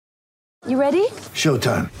You ready?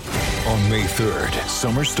 Showtime. On May 3rd,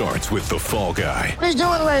 summer starts with The Fall Guy. Let's do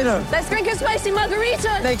it later. Let's drink a spicy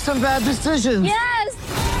margarita. Make some bad decisions. Yes!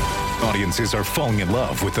 Audiences are falling in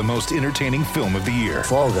love with the most entertaining film of the year.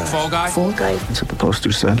 Fall Guy. Fall Guy? Fall guy. That's what the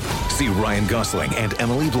poster said. See Ryan Gosling and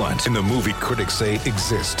Emily Blunt in the movie critics say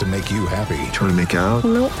exists to make you happy. Trying to make it out?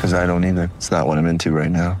 Nope. Because I don't either. It's not what I'm into right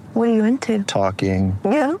now. What are you into? Talking.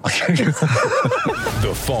 Yeah.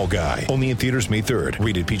 The Fall Guy. Only in theaters May 3rd.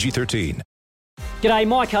 Rated PG-13. G'day,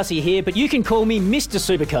 Mike Hussey here, but you can call me Mr.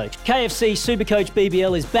 Supercoach. KFC Supercoach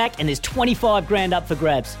BBL is back and there's 25 grand up for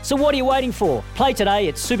grabs. So what are you waiting for? Play today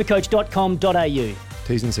at supercoach.com.au.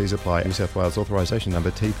 T's and C's apply. New South Wales authorisation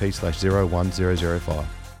number TP/01005.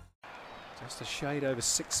 Just a shade over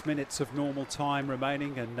 6 minutes of normal time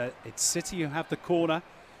remaining, and it's City who have the corner,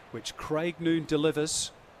 which Craig Noone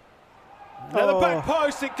delivers. Now the back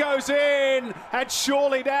post, it goes in, and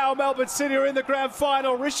surely now Melbourne City are in the grand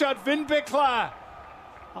final. Richard Vindbickler,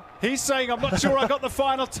 he's saying, I'm not sure I got the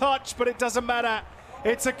final touch, but it doesn't matter.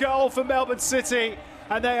 It's a goal for Melbourne City,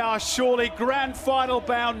 and they are surely grand final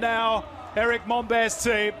bound now. Eric Momber's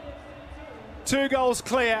team, 2 goals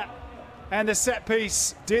clear, and the set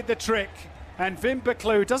piece did the trick. And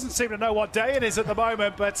Vindbickler doesn't seem to know what day it is at the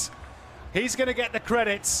moment, but he's going to get the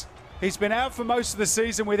credits. He's been out for most of the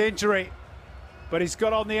season with injury, but he's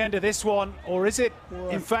got on the end of this one. Or is it,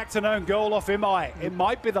 in fact, an own goal off Imai? It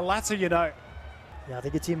might be the latter, you know. Yeah, I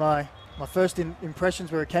think it's Imai. My first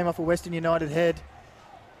impressions where it came off a Western United head.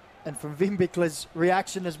 And from Vindbickler's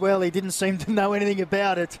reaction as well, he didn't seem to know anything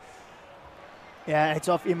about it. Yeah, it's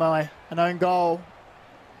off Imai. An own goal.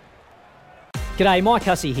 G'day, Mike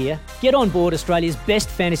Hussey here. Get on board Australia's best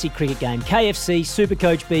fantasy cricket game, KFC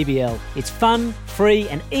Supercoach BBL. It's fun, free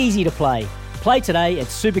and easy to play. Play today at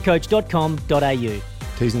supercoach.com.au.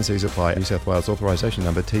 T's and C's apply. New South Wales authorisation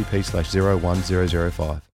number TP/01005.